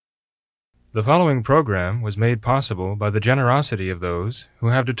The following program was made possible by the generosity of those who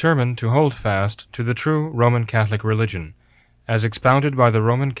have determined to hold fast to the true Roman Catholic religion, as expounded by the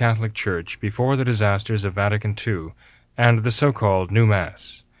Roman Catholic Church before the disasters of Vatican II and the so-called New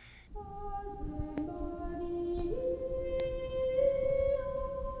Mass.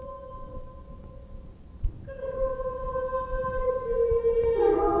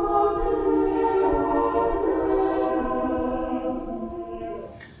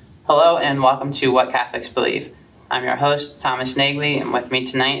 Hello and welcome to What Catholics Believe. I'm your host, Thomas Nagley, and with me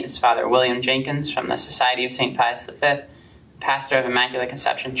tonight is Father William Jenkins from the Society of St. Pius V, pastor of Immaculate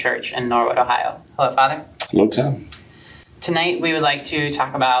Conception Church in Norwood, Ohio. Hello, Father. Hello, Tom. Tonight we would like to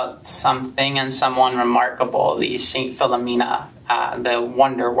talk about something and someone remarkable, the St. Philomena, the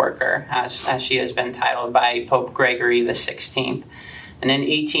wonder worker, as she has been titled by Pope Gregory XVI. And in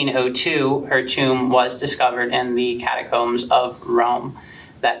 1802, her tomb was discovered in the catacombs of Rome.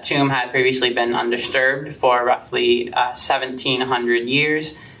 That tomb had previously been undisturbed for roughly 1,700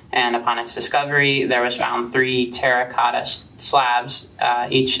 years, and upon its discovery, there was found 3 terracotta slabs,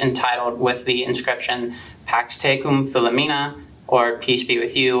 each entitled with the inscription Pax Tecum Philomena, or Peace be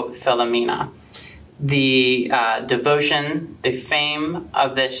with you, Philomena. The devotion, the fame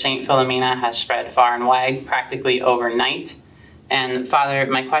of this Saint Philomena has spread far and wide, practically overnight. And Father,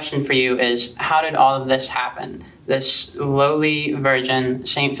 my question for you is, how did all of this happen? This lowly virgin,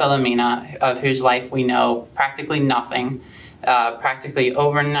 Saint Philomena, of whose life we know practically nothing, practically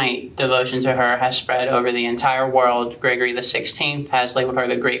overnight, devotion to her has spread over the entire world. Gregory XVI has labeled her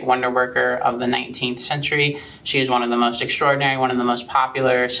the great wonder worker of the 19th century. She is one of the most extraordinary, one of the most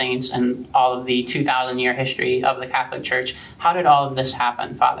popular saints in all of the 2,000-year history of the Catholic Church. How did all of this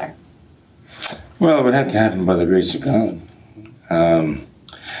happen, Father? Well, it would have to happen by the grace of God.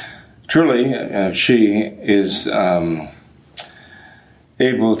 Truly, she is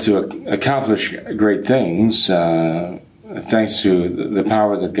able to accomplish great things thanks to the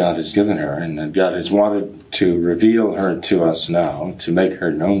power that God has given her, and that God has wanted to reveal her to us now, to make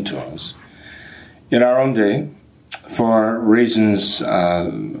her known to us in our own day for reasons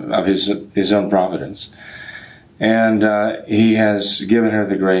of his own providence. And he has given her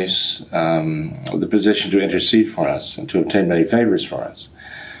the grace, the position to intercede for us and to obtain many favors for us.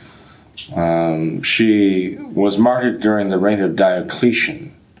 She was martyred during the reign of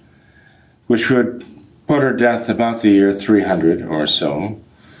Diocletian, which would put her death about the year 300 or so.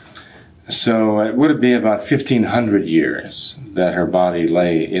 So it would be about 1,500 years that her body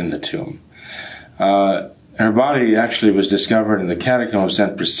lay in the tomb. Her body actually was discovered in the catacomb of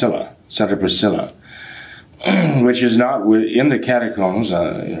Santa Priscilla, which is not in the catacombs,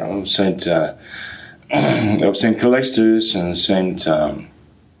 of Saint Calixtus and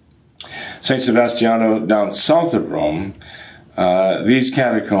Saint Sebastiano down south of Rome. These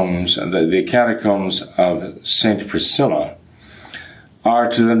catacombs, the catacombs of Saint Priscilla, are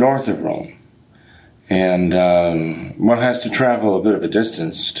to the north of Rome, and one has to travel a bit of a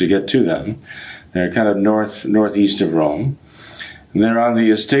distance to get to them. They're kind of northeast of Rome. They're on the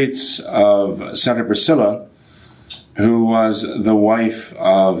estates of Santa Priscilla, who was the wife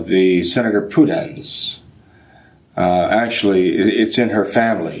of the Senator Pudens. Actually, it's in her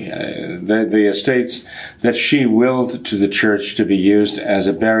family. The estates that she willed to the church to be used as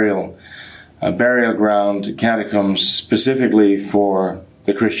a burial ground, catacombs specifically for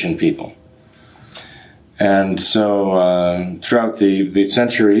the Christian people. And so throughout the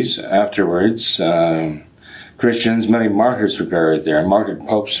centuries afterwards, Christians, many martyrs were buried there, martyred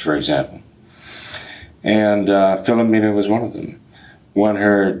popes, for example. And Philomena was one of them. When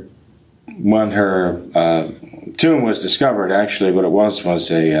her tomb was discovered, actually what it was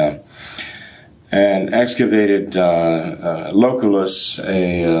an excavated loculus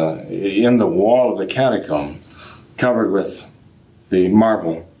in the wall of the catacomb, covered with the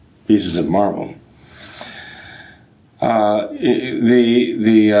pieces of marble.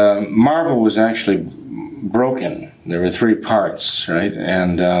 The marble was actually broken. There were 3 parts, right?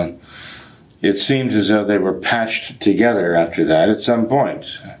 And it seemed as though they were patched together after that at some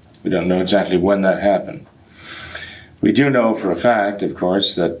point. We don't know exactly when that happened. We do know for a fact, of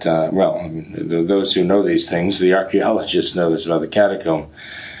course, that, those who know these things, the archaeologists know this about the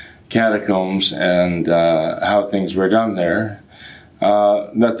catacombs and how things were done there,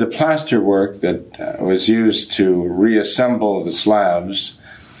 that the plaster work that was used to reassemble the slabs,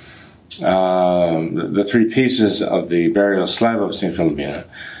 the 3 pieces of the burial slab of St. Philomena,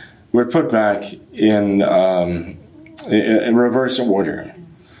 were put back in reverse order.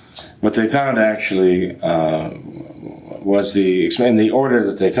 What they found actually was in the order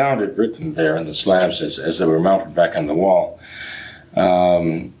that they found it written there in the slabs as they were mounted back on the wall.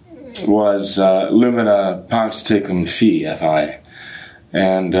 was Lumina Pax Tecum Fi,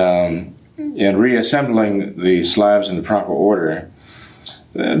 and in reassembling the slabs in the proper order,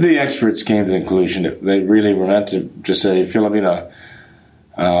 the experts came to the conclusion that they really were meant to say Philomena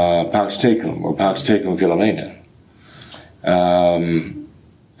Pax Tecum or Pax Tecum Philomena, and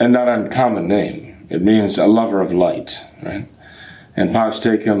not an uncommon name. It means a lover of light, right? And Pax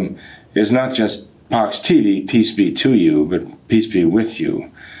Tecum is not just Pax Tibi, peace be to you, but peace be with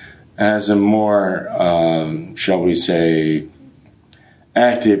you, as a more, shall we say,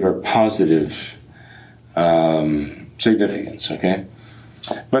 active or positive significance, okay?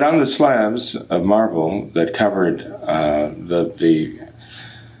 But on the slabs of marble that covered the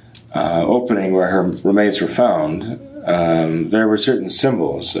opening where her remains were found, there were certain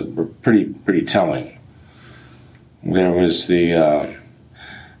symbols that were pretty telling. There was there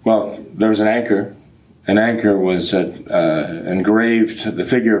was an anchor. An anchor was engraved, the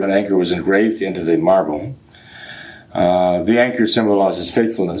figure of an anchor was engraved into the marble. The anchor symbolizes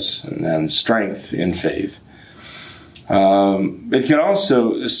faithfulness and strength in faith. It can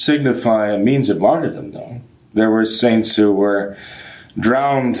also signify a means of martyrdom, though. There were saints who were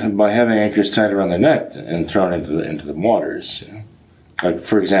drowned by having anchors tied around their neck and thrown into the waters. Like,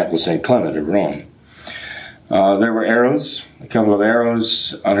 for example, St. Clement of Rome. There were arrows, a couple of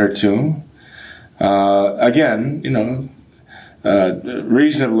arrows on her tomb. Again,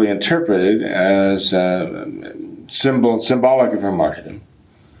 reasonably interpreted as symbolic of her martyrdom.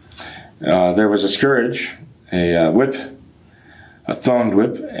 There was a scourge, a whip, a thonged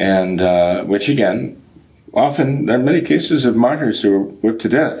whip, and which again, often there are many cases of martyrs who were whipped to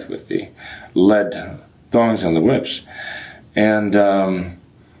death with the lead thongs on the whips. And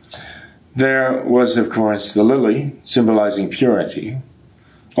there was, of course, the lily, symbolizing purity.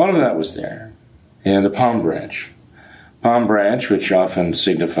 All of that was there. And the palm branch, which often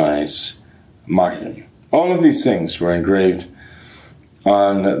signifies martyrdom. All of these things were engraved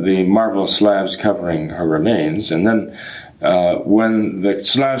on the marble slabs covering her remains. And then when the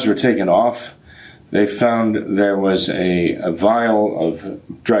slabs were taken off, they found there was a vial of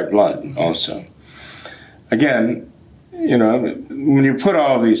dried blood also. Again, when you put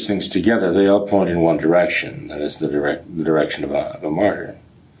all of these things together, they all point in one direction. That is the direction of a martyr.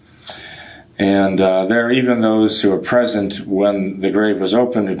 And there are even those who were present when the grave was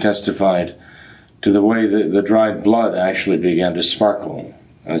opened who testified to the way that the dried blood actually began to sparkle,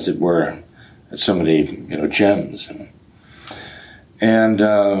 as it were, as so many gems. And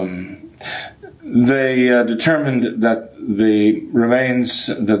they determined that the remains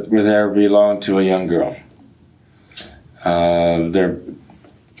that were there belonged to a young girl. They're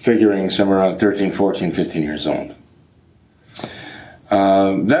figuring somewhere around 13, 14, 15 years old.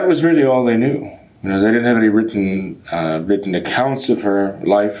 That was really all they knew. They didn't have any written accounts of her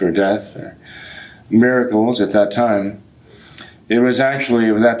life or death or miracles at that time. It was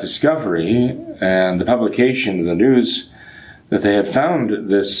actually with that discovery and the publication of the news that they had found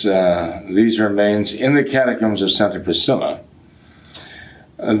these remains in the catacombs of Santa Priscilla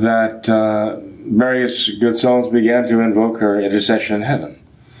that various good souls began to invoke her intercession in heaven.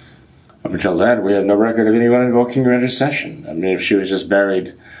 Up until then, we have no record of anyone invoking her intercession. I mean, if she was just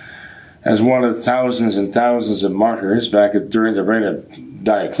buried as one of thousands and thousands of martyrs during the reign of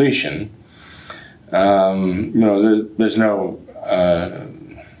Diocletian, there's no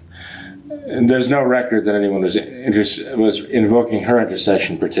record that anyone was invoking her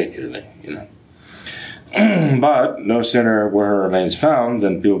intercession particularly. But no sooner were her remains found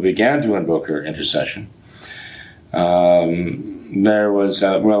than people began to invoke her intercession. There was,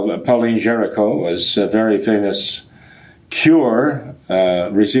 Pauline Jericho was a very famous cure,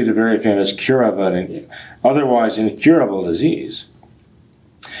 received a very famous cure of an otherwise incurable disease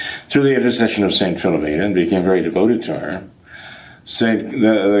through the intercession of St. Philomena, and became very devoted to her.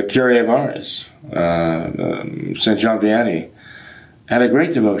 The Curé of Ars, St. John Vianney, had a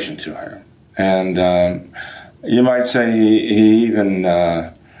great devotion to her. And you might say he even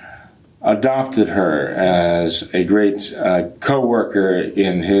adopted her as a great co-worker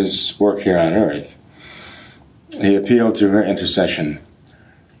in his work here on earth. He appealed to her intercession.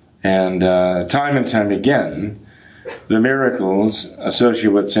 And time and time again, the miracles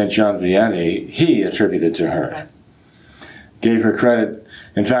associated with St. John Vianney, he attributed to her. Gave her credit.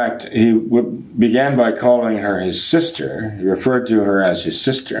 In fact, he began by calling her his sister. He referred to her as his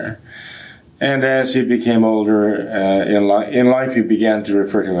sister. And as he became older in life, he began to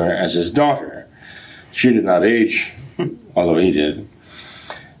refer to her as his daughter. She did not age, although he did.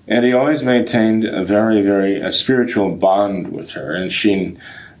 And he always maintained a very, very spiritual bond with her, and she,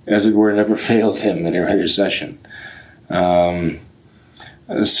 as it were, never failed him in her intercession.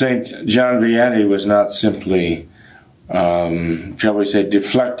 St. John Vianney was not simply, shall we say,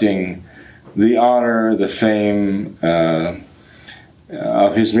 deflecting the honor, the fame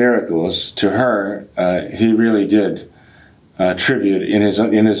of his miracles to her. He really did tribute in his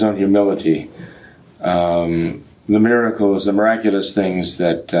own humility the miracles, the miraculous things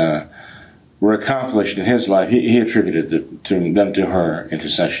that were accomplished in his life. He attributed them to her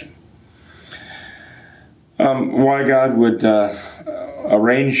intercession. Why God would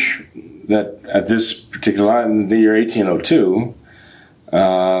arrange that at this particular, in the year 1802,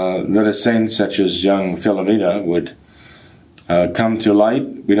 that a saint such as young Philomena would come to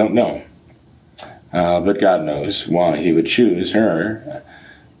light, we don't know. But God knows why he would choose her.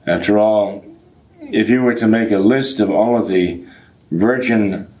 After all, if you were to make a list of all of the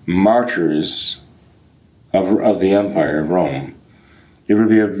virgin martyrs of the Empire of Rome, it would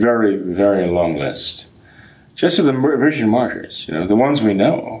be a very, very long list. Just of the virgin martyrs, the ones we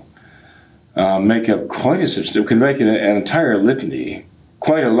know, make up quite a substantial, could make an entire litany,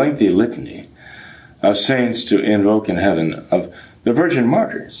 quite a lengthy litany of saints to invoke in heaven, of the virgin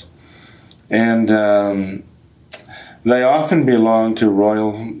martyrs. And they often belong to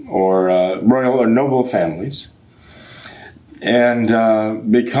royal or noble families. And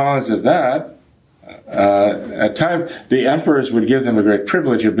because of that, at times the emperors would give them a great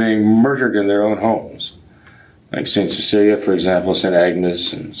privilege of being murdered in their own homes. Like St. Cecilia, for example, St.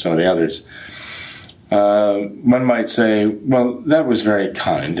 Agnes, and some of the others. One might say, well, that was very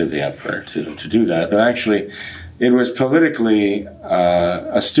kind of the emperor to do that, but actually it was politically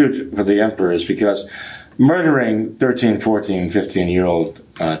astute for the emperors, because murdering 13, 14, 15-year-old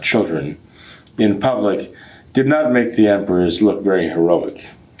children in public did not make the emperors look very heroic,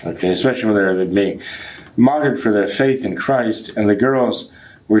 okay, especially when they were being martyred for their faith in Christ, and the girls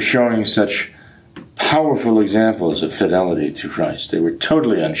were showing such powerful examples of fidelity to Christ. They were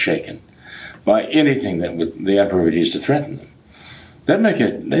totally unshaken by anything that the emperor would use to threaten them. That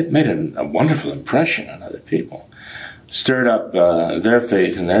made a wonderful impression on other people, stirred up their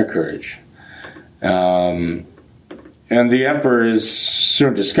faith and their courage. And the emperors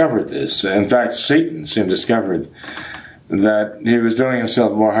soon discovered this. In fact, Satan soon discovered that he was doing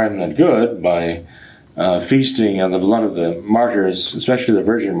himself more harm than good by feasting on the blood of the martyrs, especially the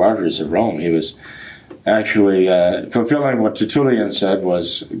virgin martyrs of Rome. He was actually fulfilling what Tertullian said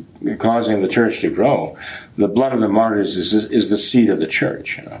was causing the church to grow. The blood of the martyrs is the seed of the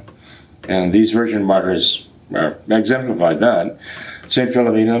church, and these virgin martyrs exemplified that. St.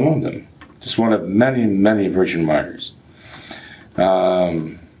 Philomena among them, just one of many, many virgin martyrs.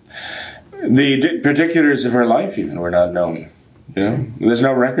 The particulars of her life even were not known. There's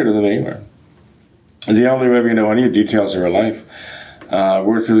no record of them anywhere. The only way we know any details of her life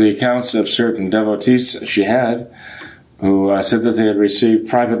were through the accounts of certain devotees she had, who said that they had received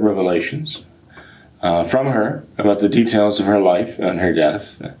private revelations from her about the details of her life and her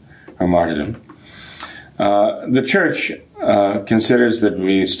death, her martyrdom. The church considers that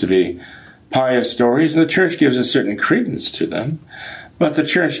these to be pious stories, and the church gives a certain credence to them, but the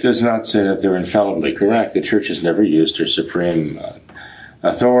church does not say that they're infallibly correct. The church has never used her supreme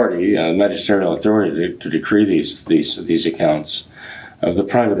authority, magisterial authority, to decree these accounts of the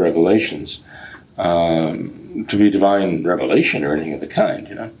private revelations to be divine revelation or anything of the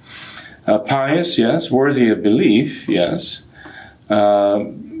kind. Pious, yes. Worthy of belief, yes.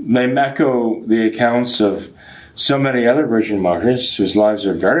 They echo the accounts of so many other virgin martyrs whose lives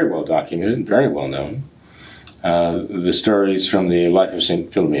are very well documented and very well known. The stories from the life of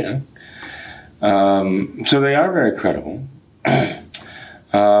St. Philomena. So they are very credible.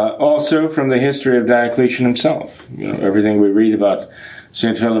 Also from the history of Diocletian himself. Everything we read about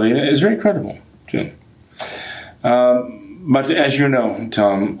St. Philomena is very credible, too. But as you know,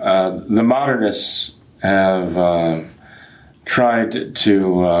 Tom, the modernists have tried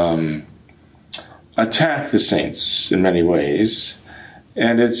to attack the saints in many ways.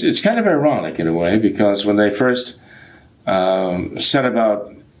 And it's kind of ironic in a way, because when they first set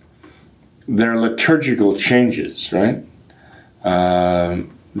about their liturgical changes, right?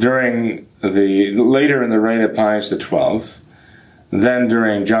 During later in the reign of Pius XII, then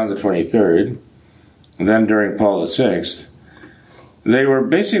during John the 23rd, then during Paul VI, they were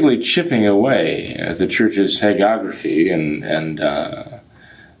basically chipping away at the church's hagiography and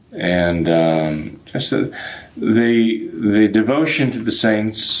just the devotion to the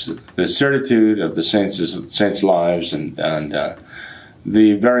saints, the certitude of the saints' lives, and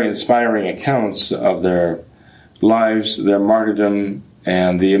the very inspiring accounts of their lives, their martyrdom,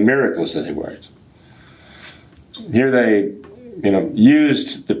 and the miracles that they worked. Here they,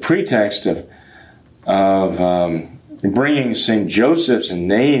 used the pretext of bringing St. Joseph's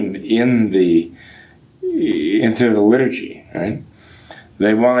name into the liturgy, right?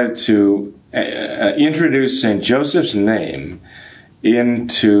 They wanted to introduce St. Joseph's name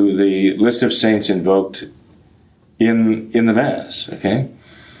into the list of saints invoked in the Mass, okay?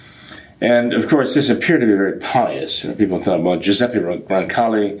 And, of course, this appeared to be very pious. People thought, well, Giuseppe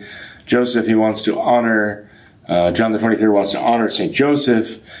Roncalli, Joseph, he wants to honor, John the 23rd wants to honor St.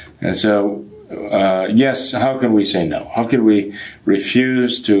 Joseph. And so, yes, how can we say no? How could we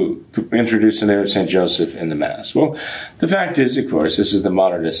refuse to introduce the name of St. Joseph in the Mass? Well, the fact is, of course, this is the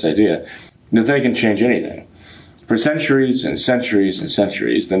modernist idea, that they can change anything. For centuries and centuries and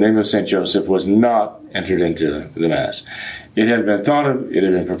centuries, the name of St. Joseph was not entered into the Mass. It had been thought of, it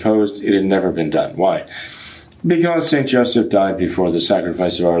had been proposed, it had never been done. Why? Because St. Joseph died before the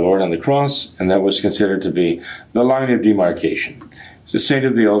sacrifice of our Lord on the cross, and that was considered to be the line of demarcation. He's a saint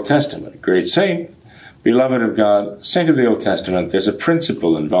of the Old Testament, great saint, beloved of God, saint of the Old Testament. There's a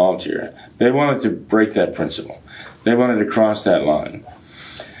principle involved here. They wanted to break that principle. They wanted to cross that line.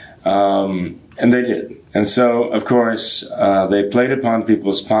 And they did. And so, of course, they played upon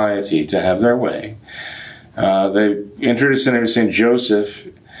people's piety to have their way. They introduced the name of St. Joseph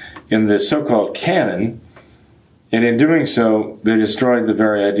in the so-called canon, and in doing so, they destroyed the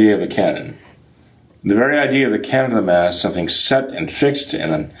very idea of a canon. The very idea of the canon of the Mass, something set and fixed in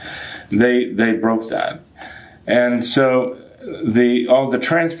them, they broke that. And so all the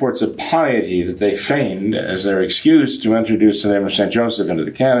transports of piety that they feigned as their excuse to introduce the name of St. Joseph into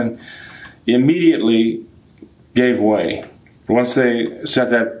the canon immediately gave way. Once they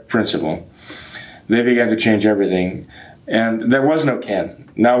set that principle, they began to change everything, and there was no canon.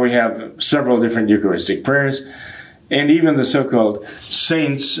 Now we have several different Eucharistic prayers, and even the so-called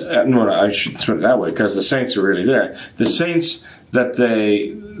saints, I should put it that way, because the saints are really there. The saints that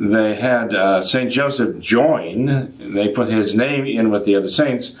they had St. Joseph join, they put his name in with the other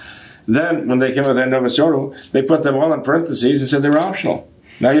saints. Then, when they came with their Novus Ordo, they put them all in parentheses and said they were optional.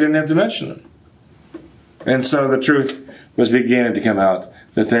 Now you didn't have to mention them. And so the truth was beginning to come out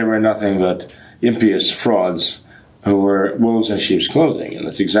that they were nothing but impious frauds who were wolves in sheep's clothing. And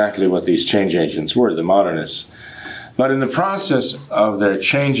that's exactly what these change agents were, the modernists. But in the process of their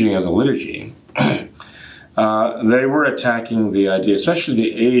changing of the liturgy, they were attacking the idea, especially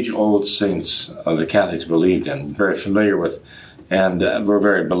the age-old saints of the Catholics believed in, very familiar with, and were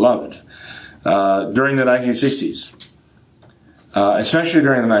very beloved. During the 1960s, especially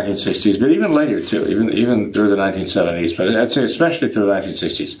during the 1960s, but even later too, even through the 1970s, but I'd say especially through the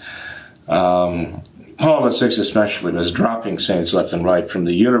 1960s, Paul VI especially was dropping saints left and right from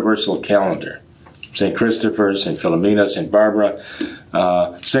the universal calendar. St. Christopher, St. Philomena, St. Barbara,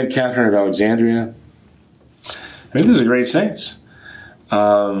 St. Catherine of Alexandria. I mean, these are great saints.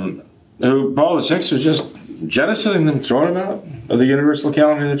 Who Paul VI was just jettisoning them, throwing them out of the universal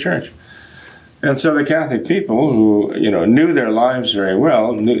calendar of the Church. And so the Catholic people who, knew their lives very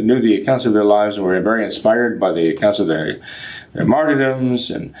well, knew the accounts of their lives, and were very inspired by the accounts of their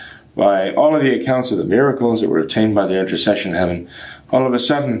martyrdoms and by all of the accounts of the miracles that were obtained by their intercession in heaven, all of a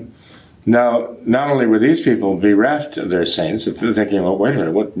sudden, now, not only were these people bereft of their saints, they're thinking, well, wait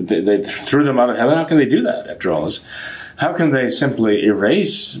a minute, they threw them out of heaven? How can they do that, after all this? How can they simply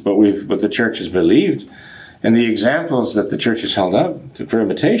erase what the Church has believed and the examples that the Church has held up for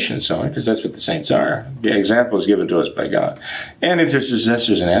imitation and so on, because that's what the saints are, the examples given to us by God, and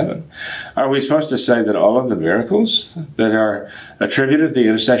intercessors in heaven. Are we supposed to say that all of the miracles that are attributed to the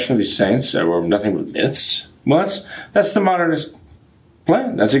intercession of these saints were nothing but myths? Well, that's the modernist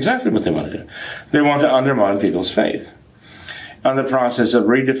plan. That's exactly what they want to do. They want to undermine people's faith on the process of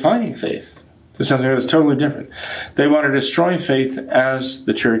redefining faith to something that's totally different. They want to destroy faith as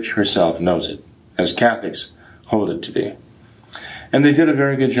the Church herself knows it, as Catholics hold it to be. And they did a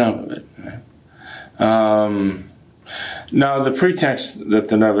very good job of it. Now, the pretext that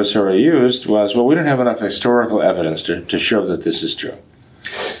the Novus Ordo used was, well, we don't have enough historical evidence to show that this is true.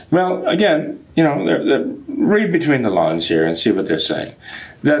 Well, again, read between the lines here and see what they're saying.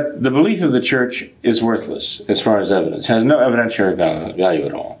 That the belief of the Church is worthless as far as evidence, has no evidentiary value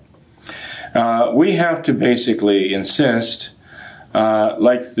at all. We have to basically insist,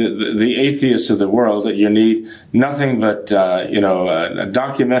 like the atheists of the world, that you need nothing but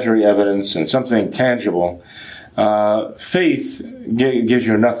documentary evidence and something tangible. Faith gives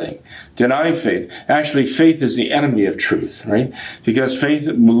you nothing. Deny faith. Actually, faith is the enemy of truth, right? Because faith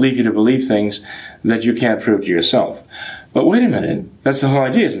will lead you to believe things that you can't prove to yourself. But wait a minute, that's the whole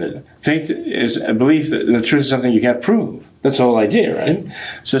idea, isn't it? Faith is a belief that the truth is something you can't prove. That's the whole idea, right?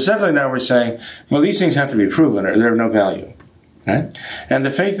 So suddenly now we're saying, well, these things have to be proven or they're of no value. Right? And the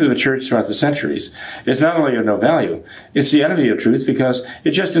faith of the church throughout the centuries is not only of no value, it's the enemy of truth because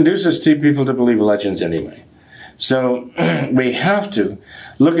it just induces people to believe legends anyway. So we have to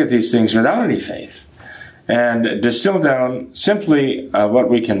look at these things without any faith and distill down simply what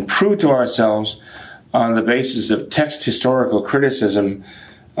we can prove to ourselves on the basis of text historical criticism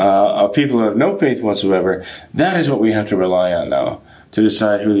of people who have no faith whatsoever. That is what we have to rely on now to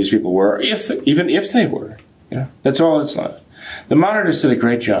decide who these people were, even if they were. That's all it's like. The modernists did a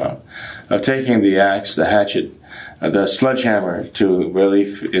great job of taking the axe, the hatchet, the sledgehammer to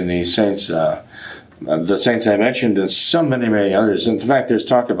relief in the saints I mentioned, and so many, many others. In fact, there's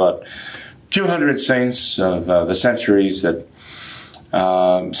talk about 200 saints of the centuries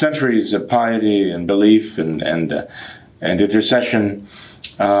centuries of piety and belief and intercession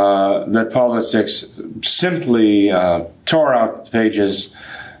that Paul VI simply tore out the pages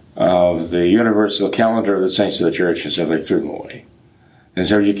of the universal calendar of the saints of the church and simply threw them away. And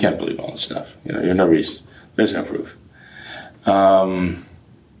so you can't believe all this stuff. There's no reason. There's no proof. But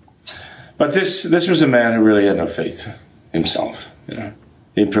this was a man who really had no faith himself.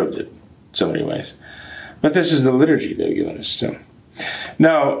 He proved it in so many ways. But this is the liturgy they've given us too.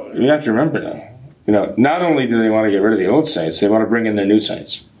 Now, you have to remember now, not only do they want to get rid of the old saints, they want to bring in the new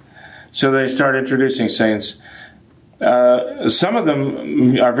saints. So they start introducing saints. Some of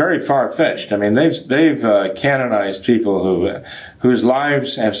them are very far-fetched. I mean, they've canonized people whose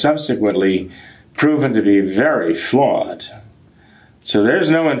lives have subsequently proven to be very flawed. So there's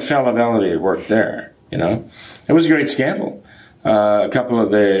no infallibility at work there. It was a great scandal. A couple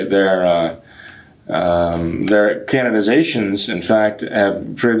of their canonizations, in fact,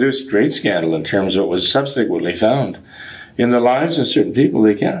 have produced great scandal in terms of what was subsequently found in the lives of certain people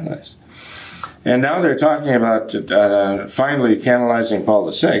they canonized. And now they're talking about finally canonizing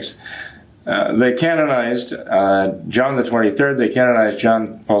Paul VI. They canonized John the 23rd. They canonized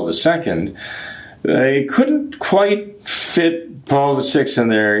John Paul II. They couldn't quite fit Paul VI in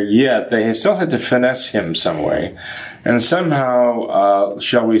there yet. They still had to finesse him some way. And somehow,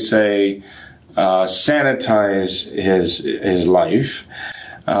 shall we say, sanitize his life.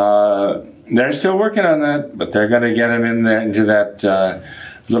 They're still working on that, but they're going to get him in there into that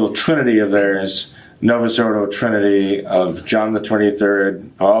little trinity of theirs, Novus Ordo Trinity of John the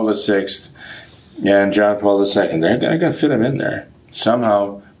 23rd, Paul VI, and John Paul II. They're going to fit him in there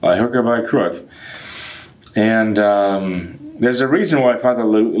somehow, by hook or by crook. And there's a reason why Father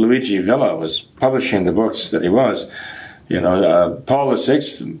Luigi Villa was publishing the books that he was. Paul VI,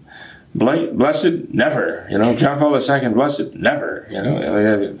 blessed, never. John Paul II, blessed, never.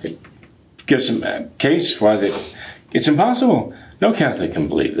 It gives him a case why it's impossible. No Catholic can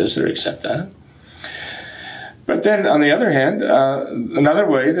believe this or accept that. But then, on the other hand, another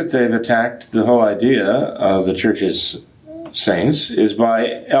way that they've attacked the whole idea of the Church's saints is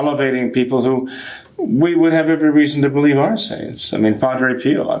by elevating people who we would have every reason to believe are saints. I mean, Padre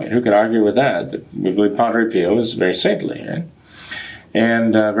Pio. Who could argue with that? We believe Padre Pio is very saintly, right?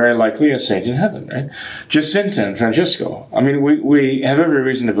 And very likely a saint in heaven, right? Jacinta and Francisco. We have every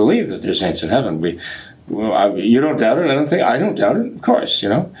reason to believe that they're saints in heaven. You don't doubt it. I don't doubt it. Of course,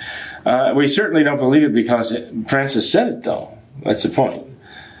 we certainly don't believe it because Francis said it, though. That's the point.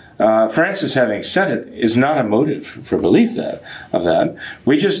 Francis, having said it, is not a motive for belief of that.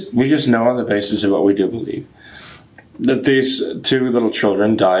 We just know on the basis of what we do believe that these two little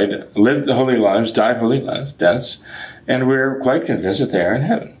children lived holy lives, died holy lives, deaths, and we're quite convinced that they are in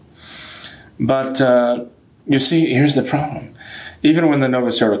heaven. But you see, here's the problem. Even when the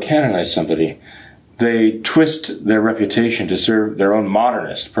Novus Ordo canonized somebody, they twist their reputation to serve their own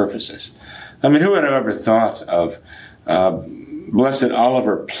modernist purposes. Who would have ever thought of Blessed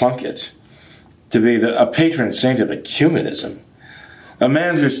Oliver Plunkett to be a patron saint of ecumenism? A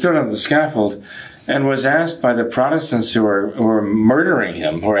man who stood on the scaffold and was asked by the Protestants who were murdering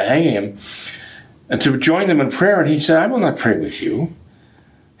him, who were hanging him, to join them in prayer, and he said, I will not pray with you.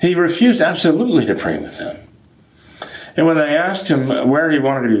 He refused absolutely to pray with them. And when they asked him where he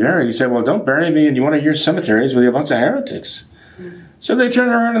wanted to be buried, he said, well, don't bury me in one of your cemeteries with a bunch of heretics. So they turn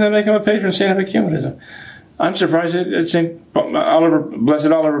around and they make him a patron saint of ecumenism. I'm surprised that Blessed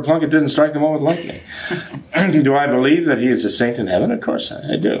Oliver Plunkett didn't strike them all with lightning. Do I believe that he is a saint in heaven? Of course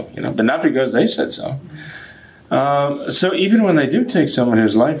I do, but not because they said so. So even when they do take someone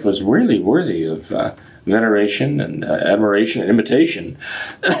whose life was really worthy of veneration and admiration and imitation,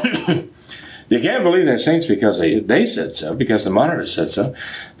 you can't believe they're saints because they said so, because the modernists said so,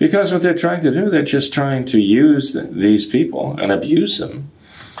 because what they're trying to do, they're just trying to use these people and abuse them,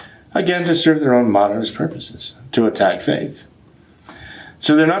 again, to serve their own modernist purposes, to attack faith.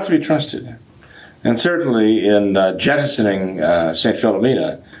 So they're not to be trusted. And certainly in jettisoning St.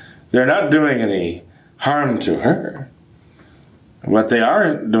 Philomena, they're not doing any harm to her. What they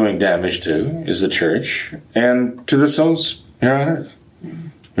are doing damage to is the church and to the souls here on earth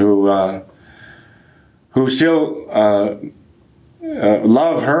who still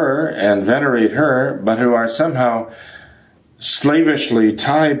love her and venerate her, but who are somehow slavishly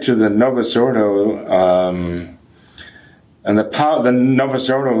tied to the Novus Ordo and the Novus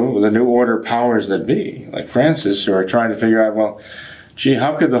Ordo, the New Order powers that be, like Francis, who are trying to figure out, well, gee,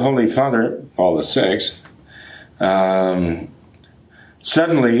 how could the Holy Father, Paul VI,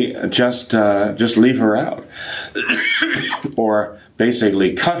 suddenly just leave her out, or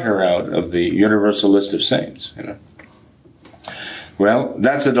basically cut her out of the universal list of saints? You know? Well,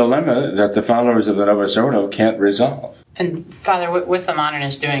 that's a dilemma that the followers of the Novus Ordo can't resolve. And Father, with the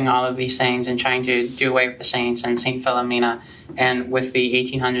modernists doing all of these things and trying to do away with the saints and St. Philomena, and with the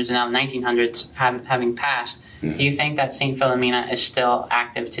 1800s and now the 1900s having passed, do you think that St. Philomena is still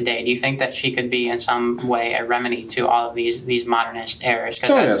active today? Do you think that she could be in some way a remedy to all of these modernist errors?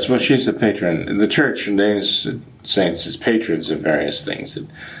 Oh, yes. Well, she's the patron. The Church names saints as patrons of various things that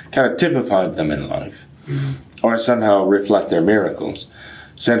kind of typified them in life, or somehow reflect their miracles.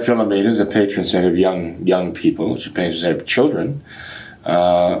 St. Philomena is a patron saint of young people. She's a patron saint of children,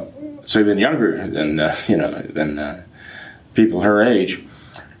 so even younger than people her age.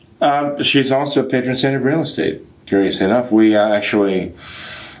 She's also a patron saint of real estate. Curiously enough, we're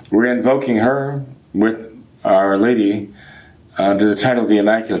invoking her with Our Lady under the title of the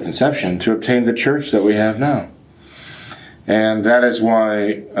Immaculate Conception to obtain the church that we have now. And that is why,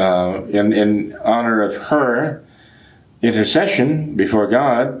 in honor of her intercession before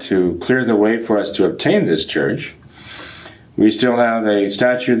God to clear the way for us to obtain this church, we still have a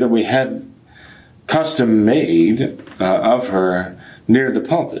statue that we had custom made of her near the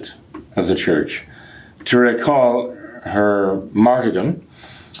pulpit of the church to recall her martyrdom,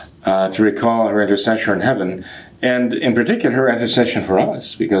 to recall her intercession in heaven, and in particular her intercession for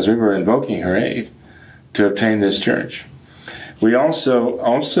us, because we were invoking her aid to obtain this church. We also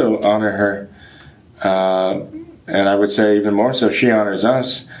honor her, and I would say even more so, she honors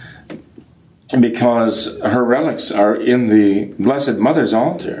us, because her relics are in the Blessed Mother's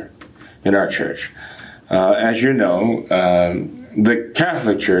altar in our church. As you know, the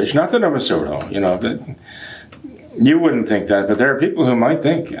Catholic Church, not the Novus Ordo, you wouldn't think that, but there are people who might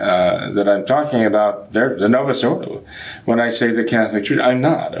think that I'm talking about the Novus Ordo. When I say the Catholic Church, I'm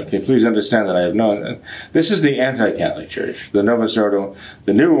not. Okay, please understand that I have no. This is the anti-Catholic Church. The Novus Ordo,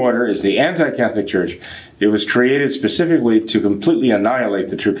 the New Order, is the anti-Catholic Church. It was created specifically to completely annihilate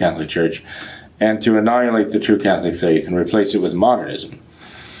the true Catholic Church and to annihilate the true Catholic faith and replace it with modernism.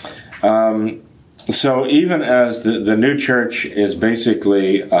 So even as the new church is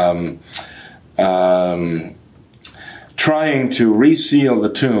basically trying to reseal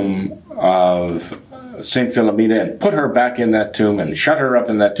the tomb of St. Philomena and put her back in that tomb and shut her up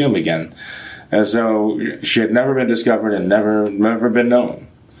in that tomb again, as though she had never been discovered and never been known.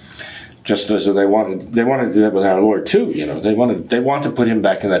 Just as they wanted to do that with our Lord too. They want to put him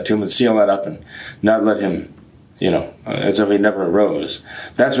back in that tomb and seal that up and not let him, as though he never arose.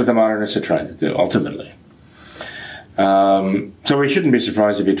 That's what the modernists are trying to do ultimately. So we shouldn't be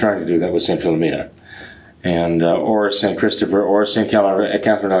surprised to be trying to do that with St. Philomena, and or St. Christopher or St.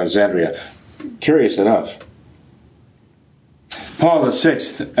 Catherine of Alexandria. Curious enough, Paul VI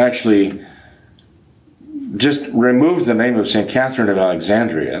actually just removed the name of St. Catherine of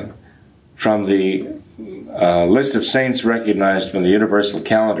Alexandria from the list of saints recognized from the universal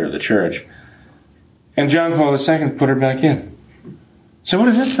calendar of the Church, and John Paul II put her back in. So what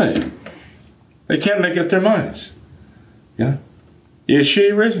does that say? They can't make up their minds. Is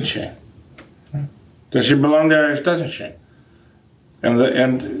she or isn't she? Does she belong there or doesn't she?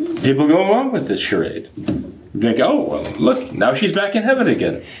 And people go along with this charade. Think, oh, well, look, now she's back in heaven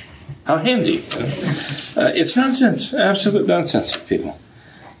again. How handy. It's nonsense. Absolute nonsense, people.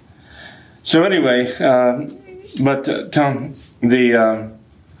 So anyway, but Tom, the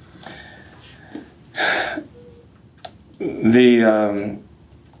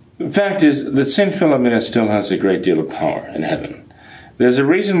fact is that St. Philomena still has a great deal of power in heaven. There's a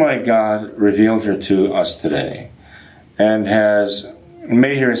reason why God revealed her to us today and has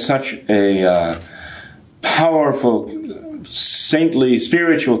made her such a powerful, saintly,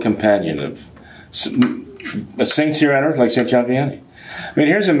 spiritual companion of saints here on earth like St. John Vianney. I mean,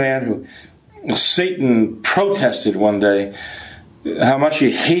 here's a man who Satan protested one day how much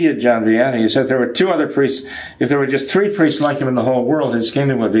he hated John Vianney. He said if there were 2 other priests, if there were just 3 priests like him in the whole world, his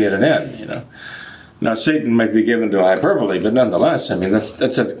kingdom would be at an end, Now, Satan might be given to hyperbole, but nonetheless, I mean, that's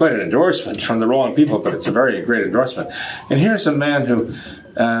quite an endorsement from the wrong people, but it's a very great endorsement. And here's a man who,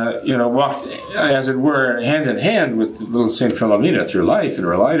 walked, as it were, hand in hand with little Saint Philomena through life and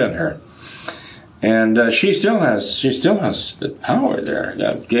relied on her. And she still has the power there.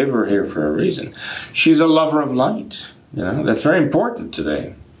 God gave her here for a reason. She's a lover of light. That's very important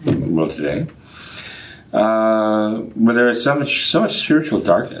today, where there is so much spiritual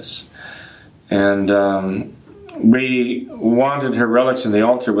darkness. And we wanted her relics in the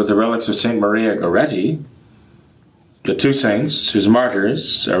altar with the relics of Saint Maria Goretti, the two saints whose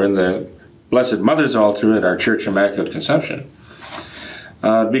martyrs are in the Blessed Mother's altar at our Church Immaculate Conception.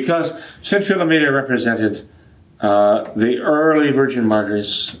 Because Saint Philomena represented the early Virgin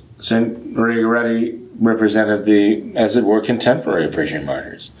martyrs, Saint Maria Goretti represented the, as it were, contemporary Virgin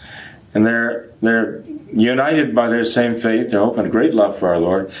martyrs. And they're united by their same faith, their hope, and great love for our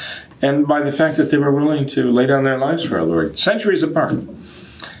Lord, and by the fact that they were willing to lay down their lives for our Lord, centuries apart.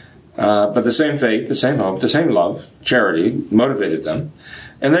 But the same faith, the same hope, the same love, charity motivated them.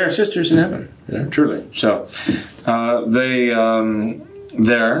 And they are sisters in heaven, truly. So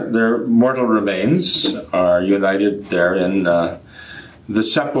their mortal remains are united there in the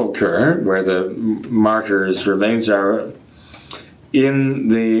sepulchre, where the martyrs' remains are, in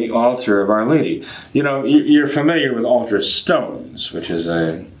the altar of Our Lady. You're familiar with altar stones, which is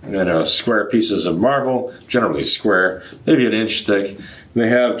square pieces of marble, generally square, maybe an inch thick. They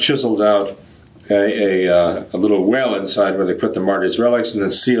have chiseled out a little well inside where they put the martyrs' relics and then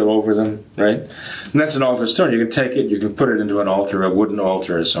seal over them, right? And that's an altar stone. You can take it, you can put it into an altar, a wooden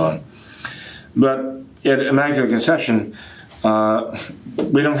altar, and so on. But at Immaculate Conception,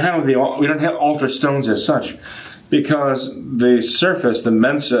 we don't have altar stones as such, because the surface, the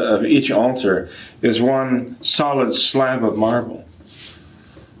mensa of each altar, is one solid slab of marble.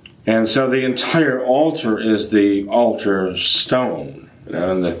 And so the entire altar is the altar stone.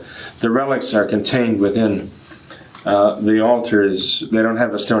 And the relics are contained within the altars. They don't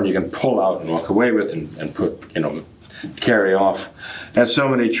have a stone you can pull out and walk away with and put, carry off. As so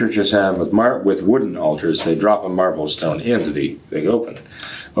many churches have with wooden altars, they drop a marble stone into the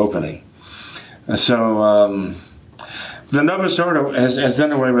opening. So the Novus Ordo has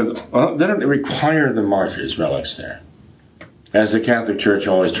done away with, they don't require the martyrs' relics there, as the Catholic Church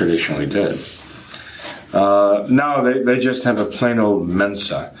always traditionally did. Now they just have a plain old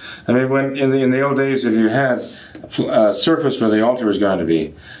mensa. I mean, when in the old days, if you had a surface where the altar was going to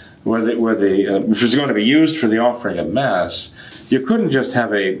be, which was going to be used for the offering of Mass, you couldn't just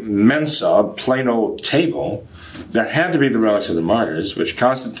have a mensa, a plain old table. There had to be the relics of the martyrs, which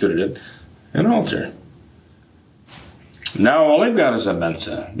constituted an altar. Now all they've got is a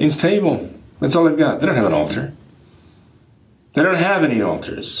mensa. It means table. That's all they've got. They don't have an altar. They don't have any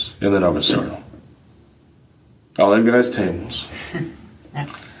altars in the Novus Ordo. All they've got is tables.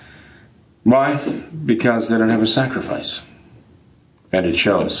 Why? Because they don't have a sacrifice. And it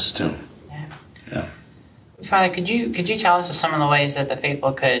shows, too. Yeah. Father, could you tell us some of the ways that the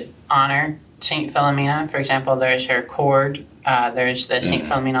faithful could honor St. Philomena? For example, there's her cord, there's the St.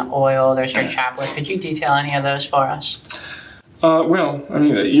 Philomena oil, there's her chaplet. Could you detail any of those for us? Well, I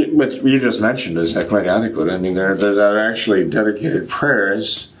mean, what you just mentioned is quite adequate. I mean, there are actually dedicated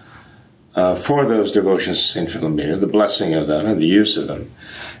prayers for those devotions to St. Philomena, the blessing of them and the use of them,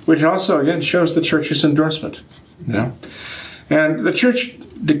 which also, again, shows the Church's endorsement. And the Church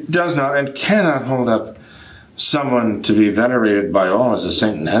does not and cannot hold up someone to be venerated by all as a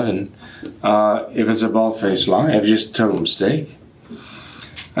saint in heaven if it's a bald-faced lie, if it's just a total mistake.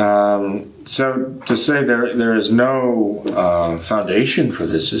 So to say there is no foundation for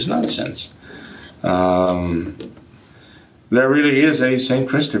this is nonsense. There really is a St.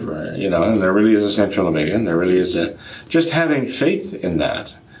 Christopher, and there really is a St. Philomena, and there really is just having faith in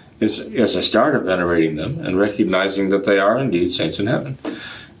that is a start of venerating them and recognizing that they are indeed saints in heaven.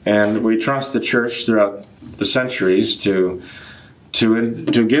 And we trust the Church throughout the centuries to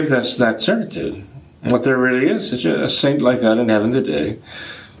give us that certitude. What there really is a saint like that in heaven today,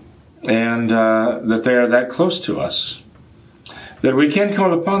 and that they are that close to us, that we can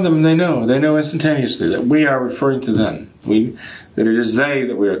call upon them and they know instantaneously that we are referring to them, that it is they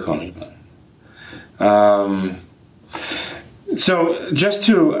that we are calling upon. So just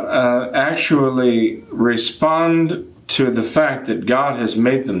to actually respond to the fact that God has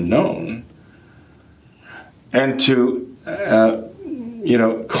made them known, and to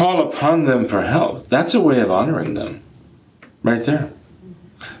call upon them for help, that's a way of honoring them, right there.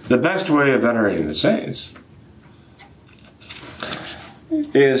 The best way of venerating the saints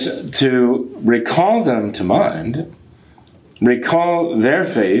is to recall them to mind recall their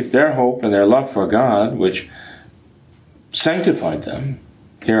faith, their hope, and their love for God, which sanctified them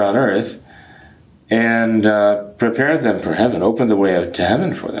here on earth, and prepared them for heaven, opened the way to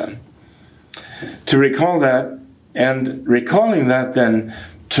heaven for them. To recall that, and recalling that then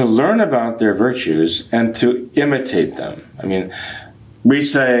to learn about their virtues and to imitate them. I mean, we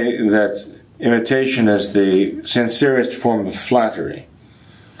say that imitation is the sincerest form of flattery.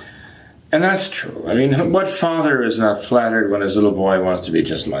 And that's true. I mean, what father is not flattered when his little boy wants to be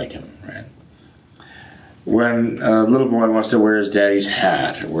just like him, right? When a little boy wants to wear his daddy's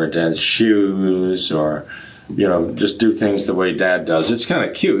hat, or wear dad's shoes, or, you know, just do things the way dad does. It's kind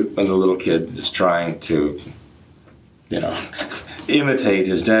of cute when the little kid is trying to, you know, imitate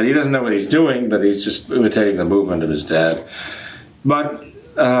his dad. He doesn't know what he's doing, but he's just imitating the movement of his dad. But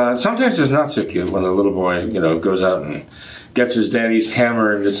sometimes it's not so cute when the little boy, you know, goes out and gets his daddy's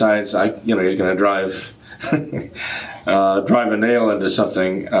hammer and decides, you know, he's going to drive a nail into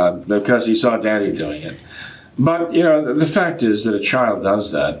something because he saw daddy doing it. But, you know, the fact is that a child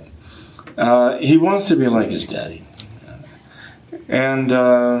does that. He wants to be like his daddy. And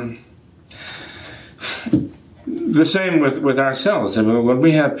the same with ourselves. I mean, when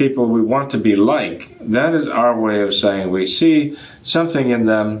we have people we want to be like, that is our way of saying we see something in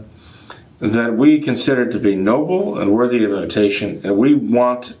them that we consider to be noble and worthy of imitation, and we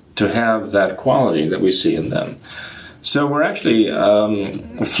want to have that quality that we see in them. So we're actually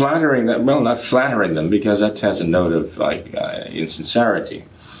flattering them, well, not flattering them, because that has a note of like insincerity.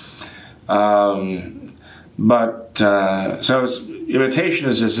 So imitation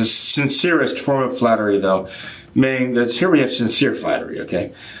is the sincerest form of flattery, though, meaning that here we have sincere flattery,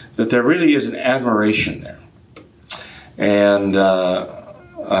 okay? That there really is an admiration there. And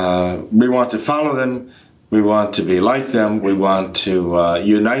we want to follow them, we want to be like them, we want to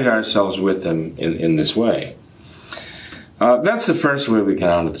unite ourselves with them in this way. That's the first way we can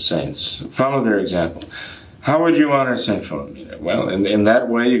honor the saints. Follow their example. How would you honor St. Philomena? Well, in that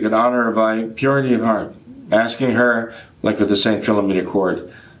way you could honor her by purity of heart, asking her, like with the St. Philomena court,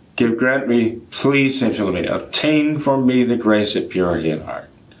 grant me, please, St. Philomena, obtain for me the grace of purity of heart.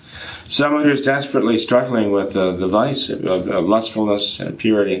 Someone who's desperately struggling with the vice of lustfulness and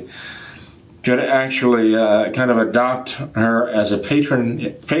purity could actually kind of adopt her as a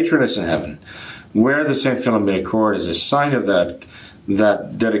patroness in heaven, wear the St. Philomena cord as a sign of that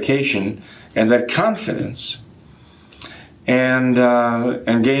dedication and that confidence, and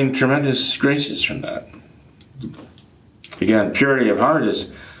gain tremendous graces from that. Again, purity of heart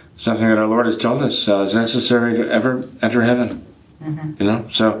is something that our Lord has told us is necessary to ever enter heaven. Mm-hmm. You know,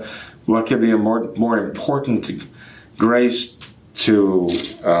 so what could be a more important grace to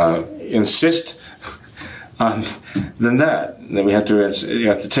insist on than that? That you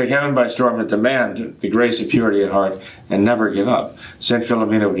have to take heaven by storm and demand the grace of purity of heart and never give up. Saint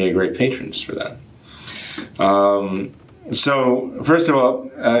Philomena would be a great patroness for that. So first of all,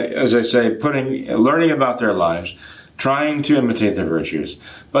 as I say, learning about their lives, trying to imitate their virtues,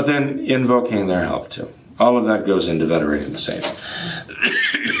 but then invoking their help too. All of that goes into venerating the saints.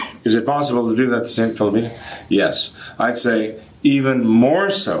 Is it possible to do that to St. Philomena? Yes. I'd say even more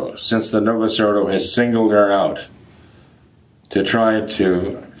so, since the Novus Ordo has singled her out to try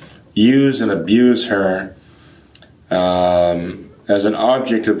to use and abuse her as an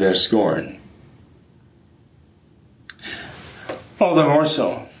object of their scorn. All the more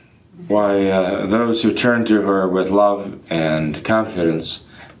so why those who turn to her with love and confidence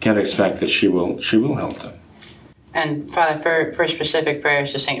can expect that she will help them. And Father, for specific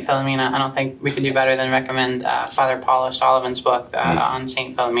prayers to St. Philomena, I don't think we could do better than recommend Father Paul O'Sullivan's book on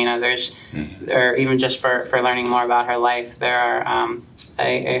St. Philomena. Or even just for learning more about her life, there are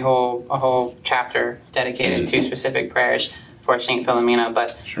a whole chapter dedicated to specific prayers for St. Philomena.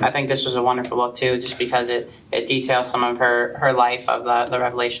 But sure. I think this was a wonderful book too, just because it details some of her life of the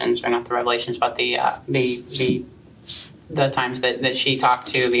revelations, or not the revelations, but the times that she talked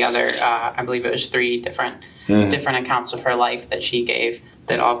to the other, I believe it was 3 different accounts of her life that she gave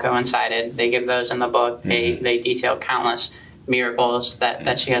that all coincided. They give those in the book. They detail countless miracles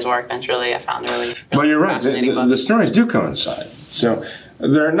that she has worked, and it's really, I found really well, you're right. The stories do coincide. So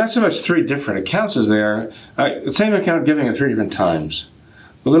there are not so much 3 different accounts as they are the same account given at 3 different times.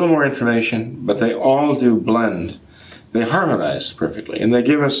 A little more information, but they all do blend. They harmonize perfectly, and they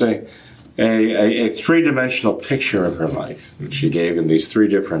give us a 3-dimensional picture of her life, which she gave in these 3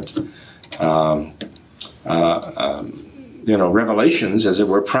 different revelations, as it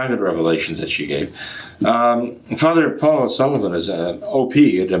were, private revelations that she gave. Father Paul O'Sullivan is an OP,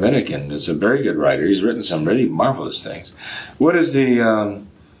 a Dominican, is a very good writer. He's written some really marvelous things. What is the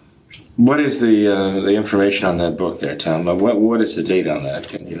What is the information on that book there, Tom? What is the date on that?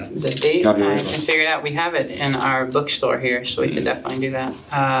 Can you The date, I copyright? can figure it out. We have it in our bookstore here, so we could definitely do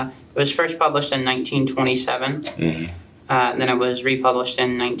that. It was first published in 1927, then it was republished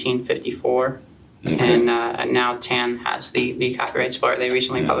in 1954, and now TAN has the copyrights for it. They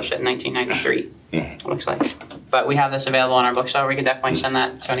recently published it in 1993, it looks like. But we have this available in our bookstore. We could definitely send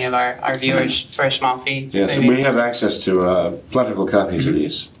that to any of our viewers for a small fee. Yes, we have access to plentiful copies of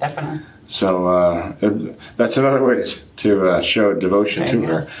these. Definitely. So that's another way to show devotion There to you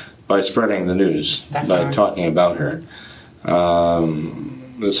go. her, by spreading the news, Definitely. by talking about her.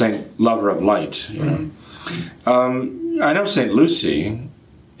 The Saint Lover of Light, you know. I know Saint Lucy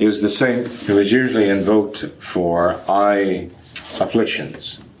is the saint who is usually invoked for eye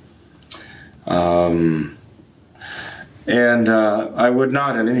afflictions. And I would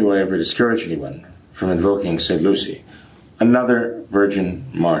not in any way ever discourage anyone from invoking Saint Lucy, another virgin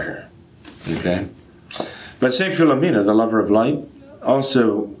martyr. Okay? But Saint Philomena, the lover of light,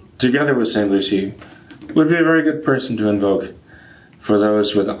 also, together with Saint Lucy, would be a very good person to invoke for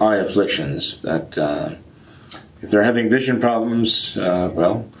those with eye afflictions, that if they're having vision problems,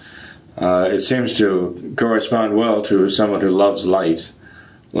 it seems to correspond well to someone who loves light,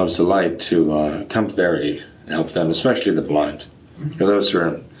 loves the light, to come to their aid and help them, especially the blind, for those who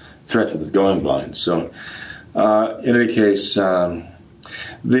are threatened with going blind. So, in any case,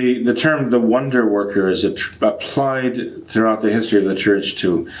 the term the wonder worker is applied throughout the history of the Church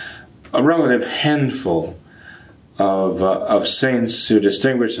to a relative handful of saints who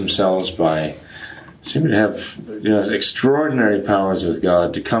distinguish themselves by seem to have extraordinary powers with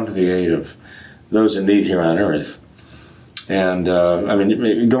God to come to the aid of those in need here on earth. And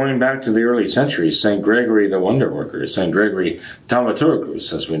going back to the early centuries, Saint Gregory the Wonder Worker, Saint Gregory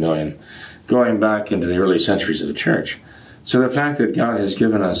Thaumaturgus, as we know him, going back into the early centuries of the Church. So the fact that God has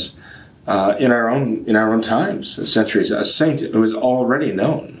given us in our own times, centuries, a saint who is already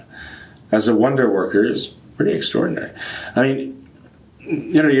known as a wonder worker is pretty extraordinary. I mean,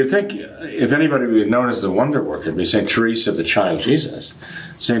 you'd think if anybody would be known as the wonder worker, it'd be Saint Teresa of the Child Jesus,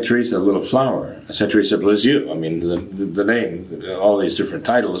 Saint Teresa of the Little Flower, Saint Teresa of Lisieux. I mean, the name, all these different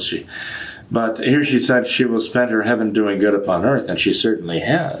titles. But here she said she will spend her heaven doing good upon earth, and she certainly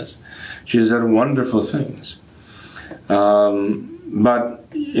has. She has done wonderful things. But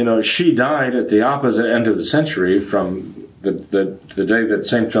she died at the opposite end of the century from the day that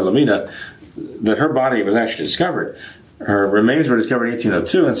Saint Philomena, that her body was actually discovered. Her remains were discovered in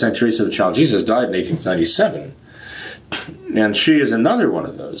 1802, and Saint Teresa of the Child Jesus died in 1897. And she is another one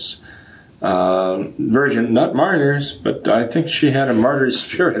of those virgin, not martyrs, but I think she had a martyr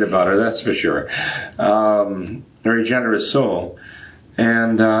spirit about her, that's for sure. Very generous soul.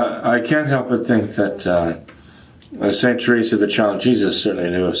 And I can't help but think that Saint Teresa of the Child Jesus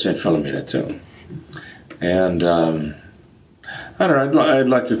certainly knew of Saint Philomena too. And I don't know, I'd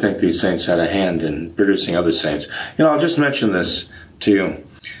like to think these saints had a hand in producing other saints. I'll just mention this to you.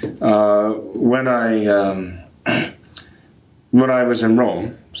 When I was in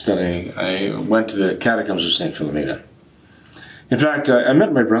Rome studying, I went to the catacombs of Saint Philomena. In fact, I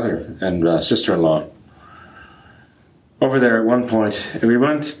met my brother and sister-in-law over there at one point. We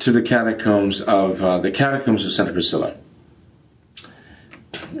went to the catacombs of Santa Priscilla.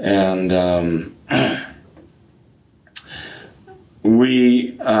 And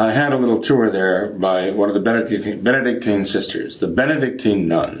we had a little tour there by one of the Benedictine sisters. The Benedictine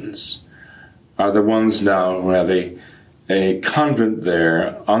nuns are the ones now who have a convent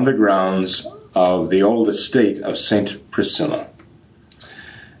there on the grounds of the old estate of Saint Priscilla.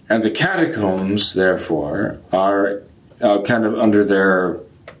 And the catacombs, therefore, are kind of under their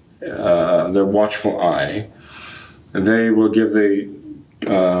watchful eye. They will give the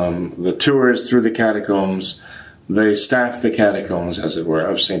tours through the catacombs. They staff the catacombs, as it were,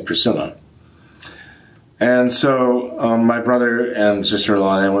 of St. Priscilla. And so my brother and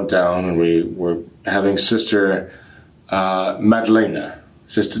sister-in-law and I went down, and we were having Sister Madalena,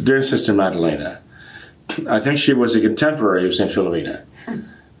 dear Sister Madalena. I think she was a contemporary of St. Philomena.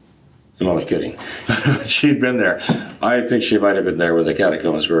 I'm only kidding. She'd been there. I think she might have been there when the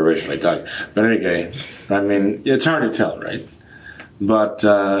catacombs were originally dug. But anyway, I mean, it's hard to tell, right? But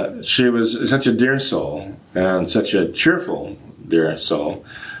she was such a dear soul, and such a cheerful dear soul,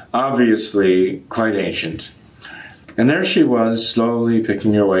 obviously quite ancient. And there she was, slowly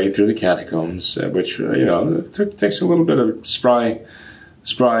picking her way through the catacombs, which, takes a little bit of spry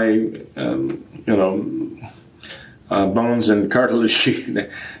bones and cartilage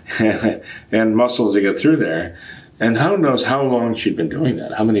and muscles to get through there. And who knows how long she'd been doing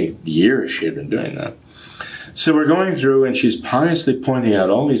that, how many years she had been doing that. So we're going through, and she's piously pointing out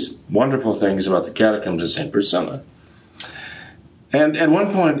all these wonderful things about the catacombs of St. Priscilla. And at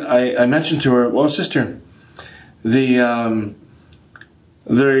one point, I mentioned to her, well, sister, the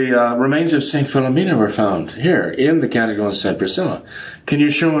remains of St. Philomena were found here in the catacombs of St. Priscilla. Can you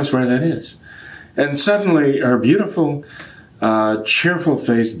show us where that is? And suddenly, her beautiful, cheerful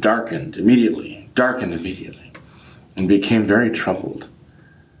face darkened immediately, and became very troubled.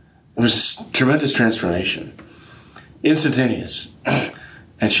 It was a tremendous transformation, instantaneous.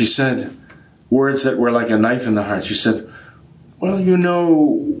 And she said words that were like a knife in the heart. She said, well, you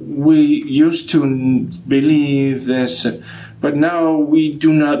know, we used to believe this, but now we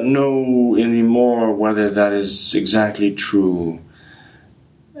do not know anymore whether that is exactly true.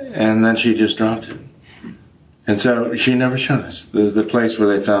 And then she just dropped it. And so she never showed us the place where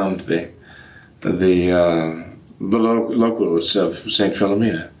they found the locals of St.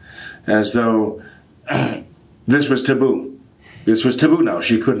 Philomena, as though this was taboo. This was taboo now.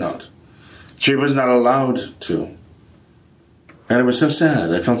 She could not. She was not allowed to. And it was so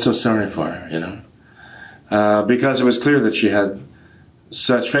sad. I felt so sorry for her, you know, because it was clear that she had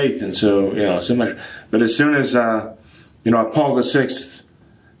such faith and so much. But as soon as, Paul VI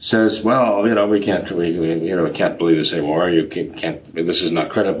says, well, we can't believe this anymore. You can't. This is not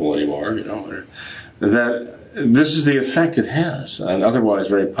credible anymore. Or that this is the effect it has on otherwise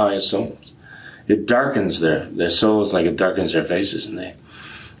very pious souls. It darkens their souls like it darkens their faces, and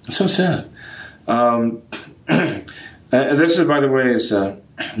it's so sad. This is, by the way,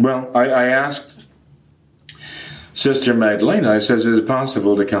 I asked Sister Magdalena. I says, is it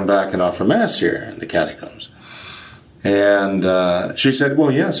possible to come back and offer Mass here in the catacombs? And she said,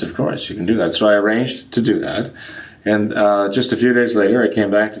 well, yes, of course, you can do that. So I arranged to do that. And just a few days later, I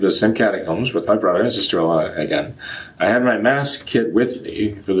came back to the same catacombs with my brother and sister-in-law again. I had my Mass kit with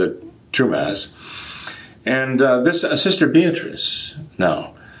me for the true Mass. And this Sister Beatrice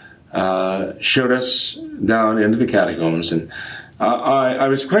now showed us down into the catacombs. And I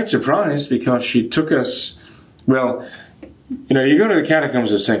was quite surprised because she took us, you go to the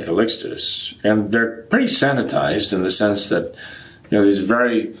catacombs of St. Calixtus, and they're pretty sanitized in the sense that, these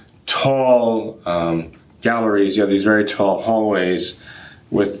very tall galleries, these very tall hallways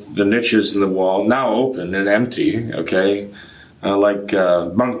with the niches in the wall, now open and empty, like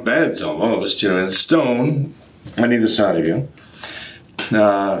bunk beds almost, in stone on either side of you.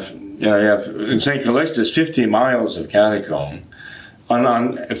 You have in St. Calixtus 50 miles of catacomb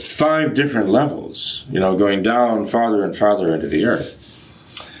on 5 different levels, going down farther and farther into the earth.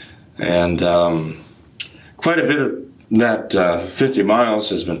 And quite a bit of that 50 miles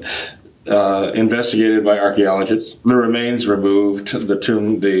has been investigated by archaeologists. The remains removed, the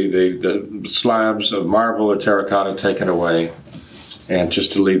tomb, the slabs of marble or terracotta taken away, and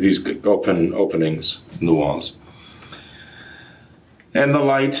just to leave these openings in the walls. And the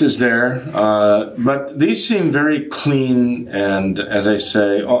light is there, but these seem very clean and, as I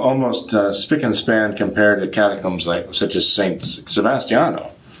say, almost spick and span compared to catacombs such as Saint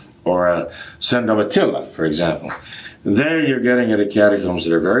Sebastiano or San Domitilla, for example. There you're getting at catacombs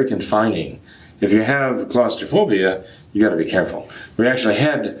that are very confining. If you have claustrophobia, you got to be careful. We actually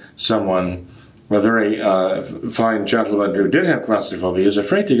had someone, a very fine gentleman who did have claustrophobia. He was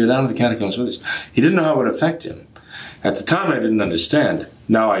afraid to go down to the catacombs with us. He didn't know how it would affect him. At the time, I didn't understand.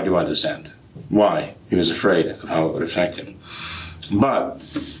 Now I do understand why he was afraid of how it would affect him. But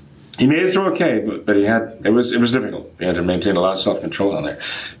he made it through okay. But it was difficult. He had to maintain a lot of self-control on there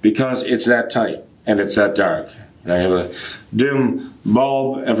because it's that tight and it's that dark. I have a dim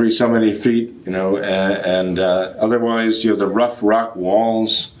bulb every so many feet, and otherwise you have the rough rock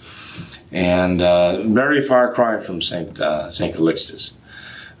walls, and very far cry from Saint Calixtus.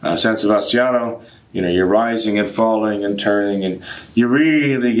 San Sebastiano, you're rising and falling and turning, and you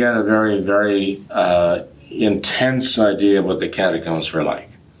really get a very, very intense idea of what the catacombs were like.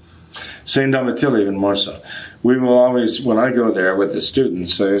 St. Domitilla, even more so. We will always, when I go there with the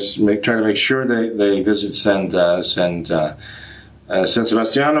students, I try to make sure they visit San Sebastiano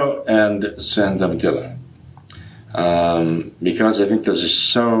and San Domitilla, because I think those are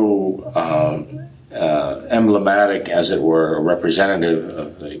so emblematic, as it were, or representative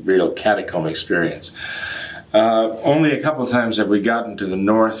of the real catacomb experience. Only a couple of times have we gotten to the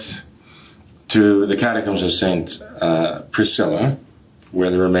north, to the catacombs of St. Priscilla, where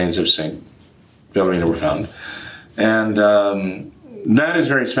the remains of St. Philomena were found. And that is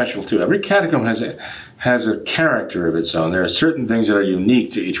very special too. Every catacomb has a character of its own. There are certain things that are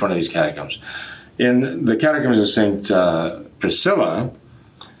unique to each one of these catacombs. In the catacombs of St. Priscilla,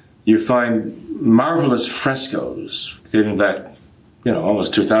 you find marvelous frescoes dating back,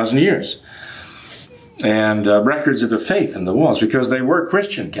 almost 2,000 years. and records of the faith in the walls, because they were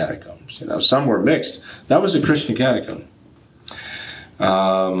Christian catacombs. You know, some were mixed. That was a Christian catacomb.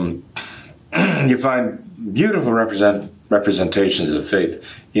 You find beautiful representations of the faith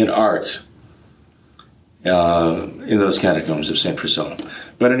in art in those catacombs of St. Priscilla.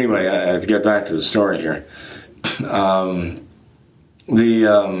 But anyway, I have to get back to the story here.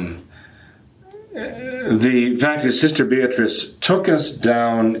 The fact is, Sister Beatrice took us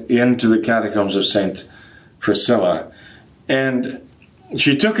down into the catacombs of St. Priscilla, and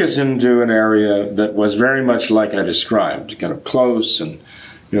she took us into an area that was very much like I described, kind of close and,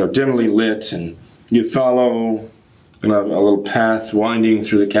 you know, dimly lit, and you'd follow a little path winding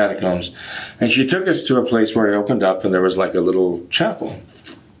through the catacombs. And she took us to a place where it opened up, and there was like a little chapel,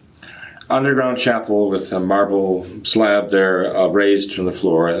 underground chapel with a marble slab there raised from the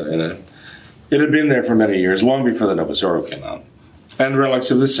floor, and it had been there for many years, long before the Novus Ordo came out. And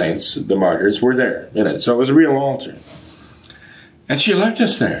relics of the saints, the martyrs, were there in it. So it was a real altar. And she left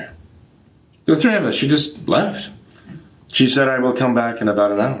us there. The three of us, she just left. She said, I will come back in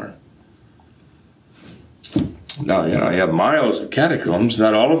about an hour. Now, you know, you have miles of catacombs.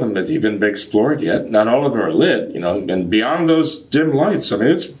 Not all of them have even been explored yet. Not all of them are lit, you know. And beyond those dim lights, I mean,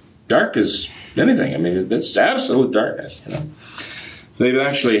 it's dark as anything. I mean, it's absolute darkness, you know. They've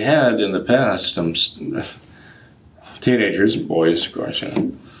actually had in the past teenagers, boys, of course, you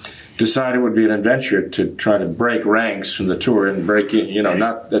know, decided it would be an adventure to try to break ranks from the tour and break, you know,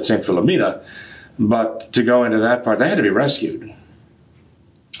 not at St. Philomena, but to go into that part. They had to be rescued.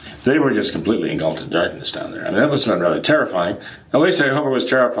 They were just completely engulfed in darkness down there. I mean, that must have been rather terrifying. At least I hope it was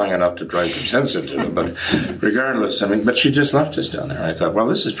terrifying enough to drive some sense into it. But regardless, I mean, but she just left us down there. I thought, well,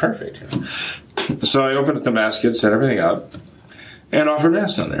 this is perfect. You know? So I opened up the basket, set everything up, and offered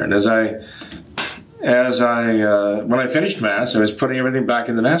Mass down there. And when I finished Mass, I was putting everything back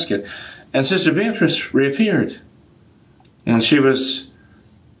in the basket, and Sister Beatrice reappeared. And she was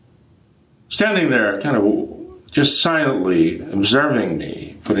standing there, kind of just silently observing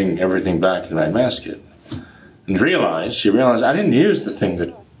me, putting everything back in my basket. And she realized I didn't use the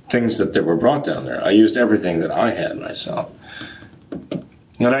things that were brought down there. I used everything that I had myself.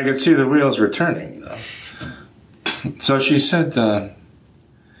 And I could see the wheels were turning, you know. So she said,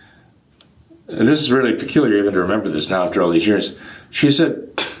 this is really peculiar even to remember this now after all these years. She said,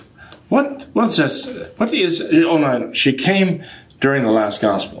 what's this? What is, oh no, she came during the last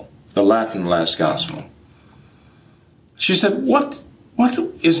gospel, the Latin last gospel. She said, what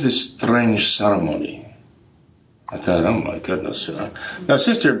is this strange ceremony? I thought, oh my goodness. You know. Now,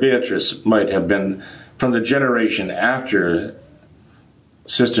 Sister Beatrice might have been from the generation after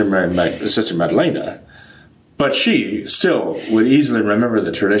Sister Madalena, but she still would easily remember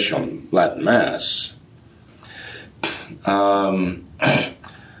the traditional Latin Mass.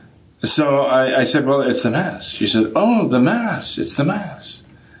 So I said, well, it's the Mass. She said, oh, the Mass, it's the Mass.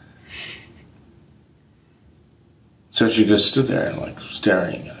 So she just stood there and like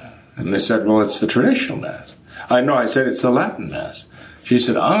staring at it. And they said, well, it's the traditional Mass. I said, it's the Latin Mass. She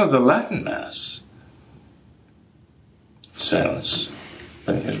said, the Latin Mass. Silence.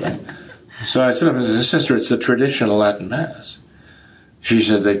 So I said, sister, it's the traditional Latin Mass. She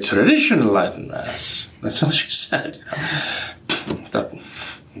said, the traditional Latin Mass. That's all she said. You know. I thought,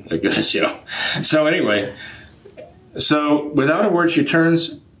 my goodness, you know. So anyway, without a word, she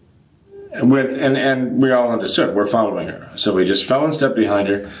turns and we all understood, we're following her. So we just fell and stepped behind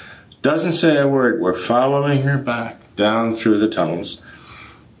her. Doesn't say a word. We're following her back down through the tunnels.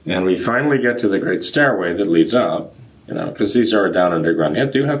 And we finally get to the great stairway that leads up. You know, because these are down underground. You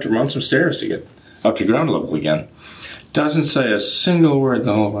do have to run some stairs to get up to ground level again. Doesn't say a single word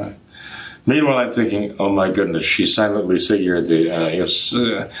the whole way. Meanwhile, I'm thinking, oh my goodness, she silently figured the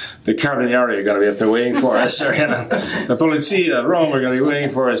Carbonari are going to be up there waiting for us, or, you know, the Polizia, Rome are going to be waiting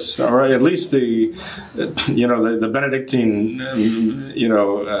for us, or at least the Benedictine,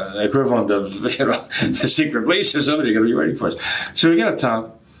 equivalent of, you know, the secret police or somebody are going to be waiting for us. So we get up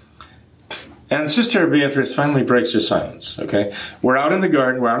top. And Sister Beatrice finally breaks her silence, okay? We're out in the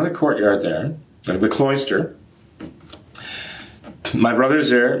garden, we're out in the courtyard there, the cloister. My brother's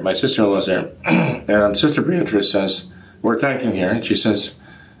there, my sister-in-law's there, and Sister Beatrice says, we're thanking her, and she says,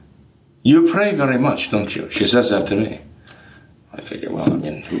 you pray very much, don't you? She says that to me. I figure, well, I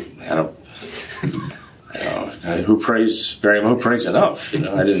mean, who prays enough? You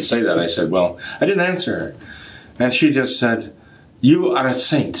know, I didn't say that. I said, well, I didn't answer her. And she just said, you are a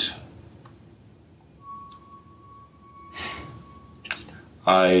saint.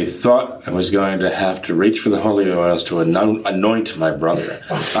 I thought I was going to have to reach for the holy oils to anoint my brother.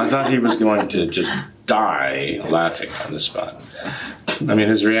 I thought he was going to just die laughing on the spot. I mean,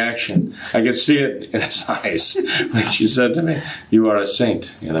 his reaction, I could see it in his eyes when she said to me, "You are a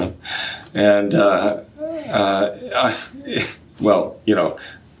saint," you know. And, well, you know,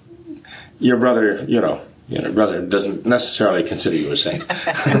 your brother, brother doesn't necessarily consider you a saint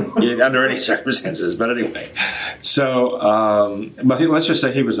under any circumstances. But anyway, so, but let's just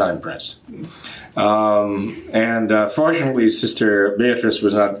say he was not impressed. Fortunately, Sister Beatrice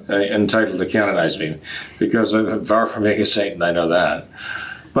was not entitled to canonize me, because I'm far from being a saint, and I know that.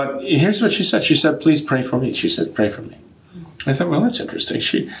 But here's what she said. She said, "Please pray for me." She said, "Pray for me." I thought, well, that's interesting.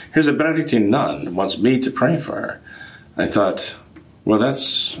 Here's a Benedictine nun who wants me to pray for her. I thought, well,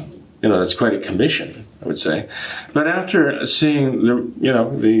 that's quite a commission, I would say. But after seeing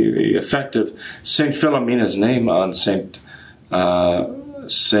the effect of Saint Philomena's name on Saint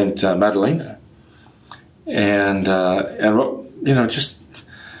Madalena, and just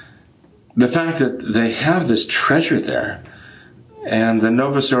the fact that they have this treasure there, and the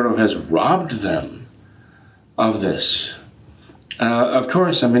Novus Ordo has robbed them of this. Of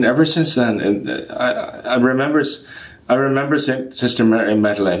course, I mean, ever since then, I remember Sister Mary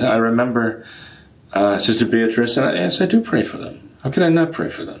Magdalena. I remember Sister Beatrice, and yes, I do pray for them. How could I not pray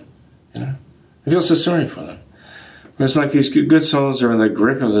for them? You know, I feel so sorry for them. It's like these good souls are in the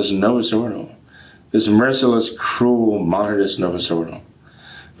grip of this Novus Ordo, this merciless, cruel, monarchist Novus Ordo,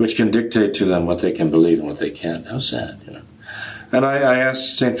 which can dictate to them what they can believe and what they can't. How sad, you know. And I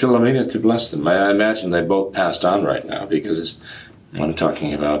asked St. Philomena to bless them. I imagine they both passed on right now, because I'm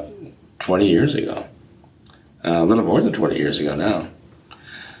talking about 20 years ago. A little more than 20 years ago now.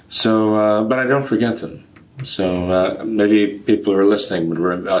 So, but I don't forget them. So maybe people who are listening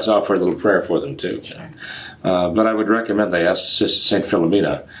would offer a little prayer for them too. Sure. But I would recommend they ask St.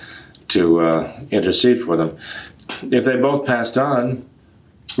 Philomena to intercede for them. If they both passed on,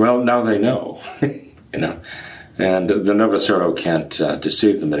 well, now they know, you know. And the Novus Ordo can't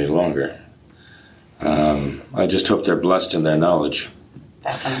deceive them any longer. I just hope they're blessed in their knowledge.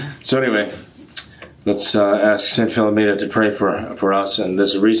 Definitely. So anyway, let's ask St. Philomena to pray for us. And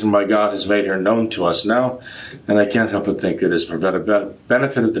there's a reason why God has made her known to us now. And I can't help but think it has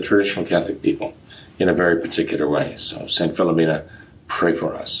benefited the traditional Catholic people in a very particular way. So St. Philomena, pray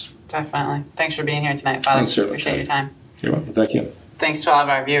for us. Definitely. Thanks for being here tonight, Father. Appreciate your time. You're welcome. Thank you. Thanks to all of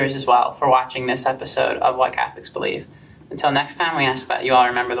our viewers as well for watching this episode of What Catholics Believe. Until next time, we ask that you all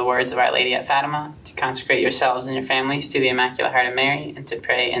remember the words of Our Lady at Fatima, to consecrate yourselves and your families to the Immaculate Heart of Mary, and to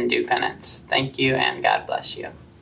pray and do penance. Thank you, and God bless you.